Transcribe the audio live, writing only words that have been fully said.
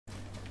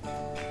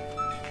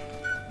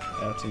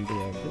out in the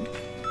open.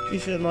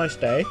 It's a nice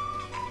day.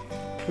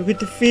 Look at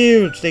the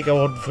fields, they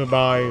go on for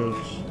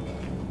miles.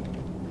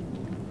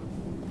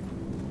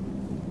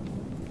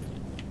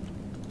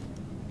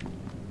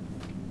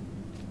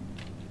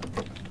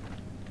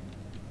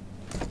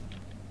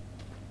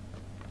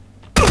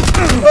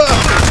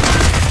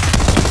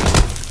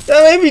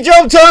 That made me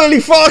jump totally,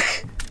 fuck!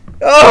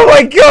 Oh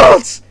my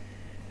god!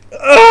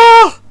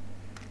 Oh!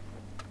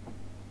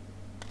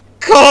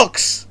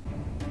 Cocks!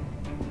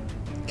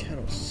 I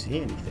cannot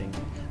see anything.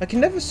 I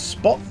can never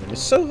spot them.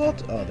 It's so hard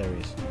to... Oh, there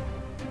he is.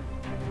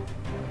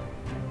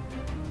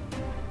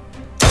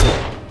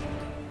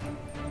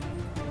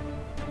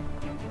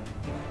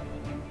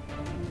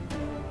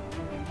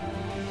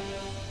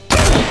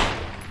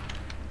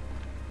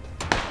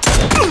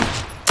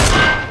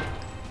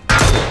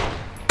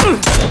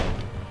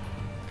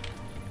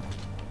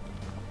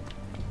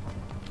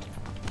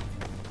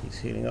 He's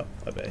healing up.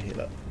 I better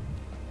heal up.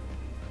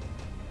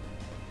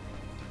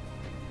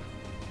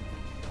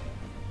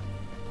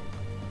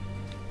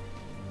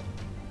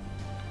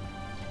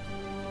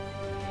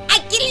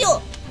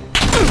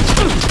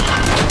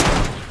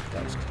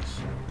 That was close.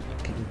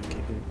 Keep moving,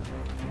 keep moving.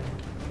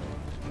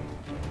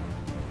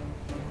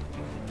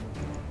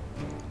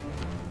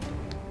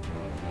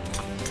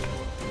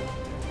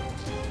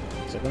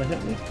 Is it gonna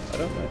hit me? I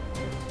don't know.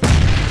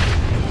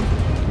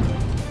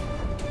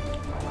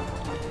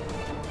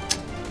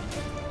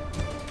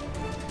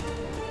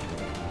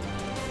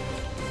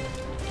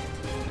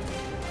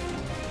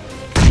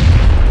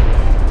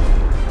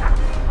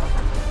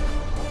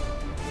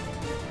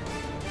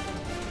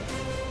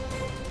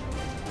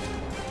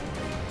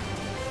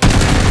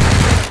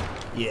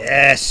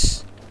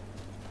 Yes!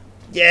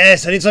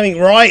 Yes, I did something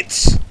right!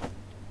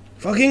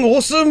 Fucking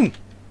awesome!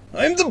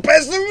 I'm the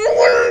best in the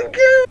world!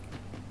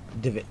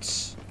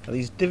 Divots. Are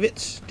these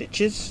divots?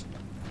 Ditches?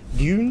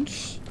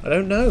 Dunes? I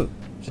don't know.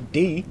 It's a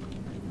D.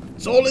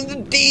 It's all in the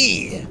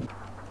D!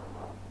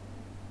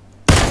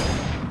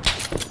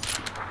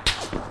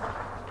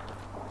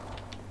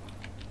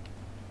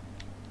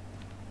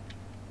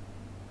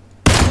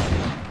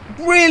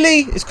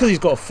 Really? It's because he's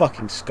got a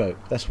fucking scope.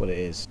 That's what it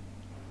is.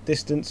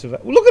 Distance of...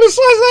 Look at the size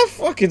of that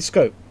fucking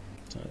scope!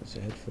 Alright, let's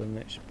head for the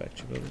next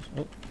batch of builders.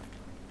 Oh.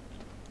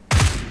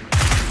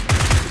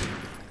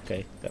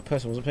 Okay, that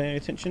person wasn't paying any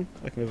attention.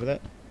 I can live with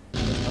that.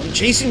 I'm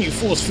chasing you,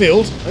 force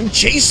field! I'm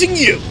chasing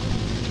you!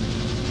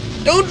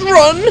 Don't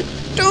run!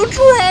 Don't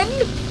run!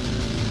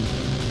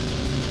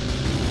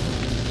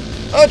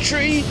 Oh,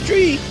 tree!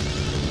 Tree!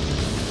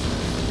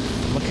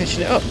 Am I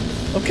catching it up?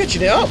 I'm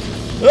catching it up!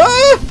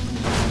 Ah!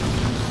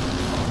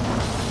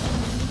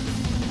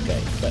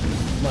 Okay, that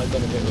might have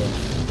gone a bit wrong.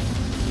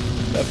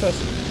 Is that a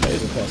person? That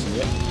is a person,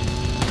 yeah.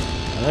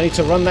 And I need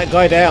to run that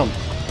guy down.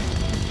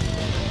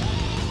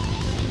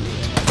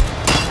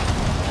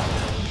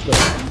 Look.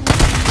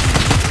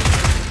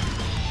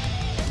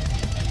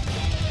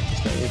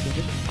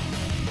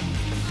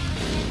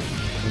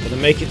 I'm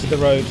gonna make it to the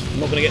road. I'm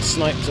not gonna get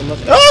sniped. I'm not.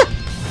 Ah!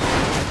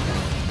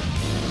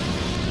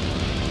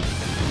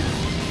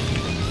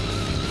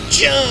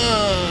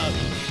 Jump!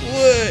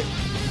 What?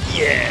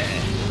 Yeah!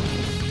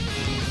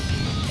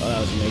 Oh, that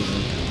was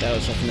amazing. That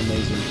was fucking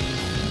amazing.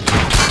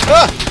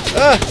 Ah!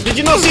 Ah! Did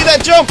you not see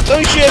that jump?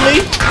 Don't shoot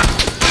me!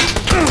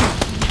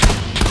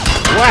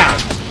 Wow!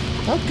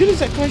 How good is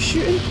that guy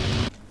shooting?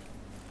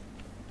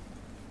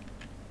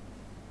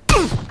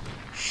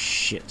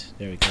 Shit.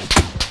 There we go.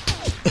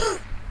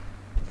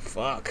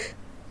 Fuck.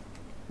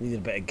 Needed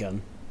a better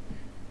gun.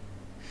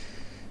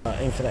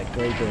 Aim for that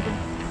grey building.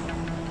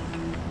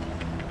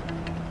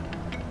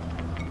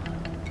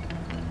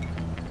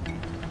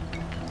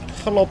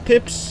 Hello,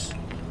 pips.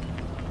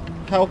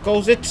 How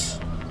goes it?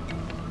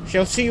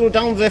 Shall see you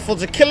down there for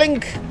the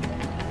killing.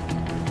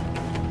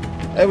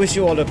 I wish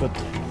you all a good